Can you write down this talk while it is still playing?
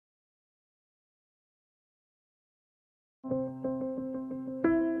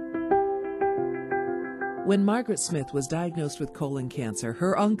When Margaret Smith was diagnosed with colon cancer,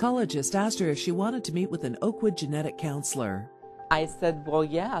 her oncologist asked her if she wanted to meet with an Oakwood genetic counselor. I said, well,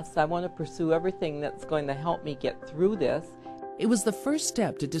 yes, I want to pursue everything that's going to help me get through this. It was the first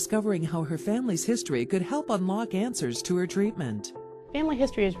step to discovering how her family's history could help unlock answers to her treatment. Family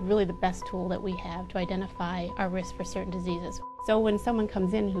history is really the best tool that we have to identify our risk for certain diseases. So when someone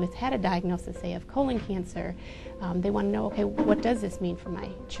comes in who has had a diagnosis, say, of colon cancer, they want to know, okay, what does this mean for my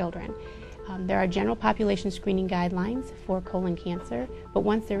children? There are general population screening guidelines for colon cancer, but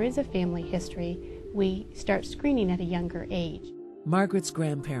once there is a family history, we start screening at a younger age. Margaret's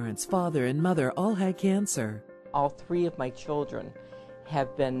grandparents, father and mother all had cancer. All 3 of my children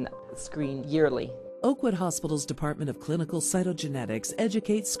have been screened yearly. Oakwood Hospital's Department of Clinical Cytogenetics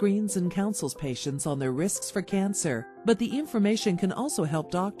educates, screens, and counsels patients on their risks for cancer, but the information can also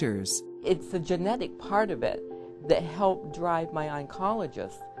help doctors. It's the genetic part of it that helped drive my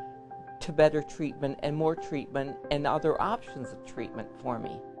oncologist to better treatment and more treatment and other options of treatment for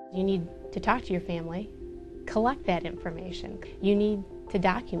me. You need to talk to your family, collect that information. You need to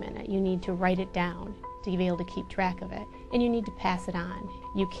document it. You need to write it down to be able to keep track of it, and you need to pass it on.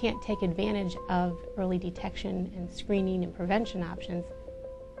 You can't take advantage of early detection and screening and prevention options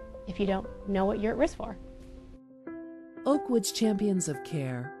if you don't know what you're at risk for. Oakwood's Champions of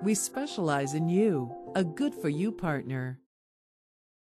Care, we specialize in you, a good-for-you partner.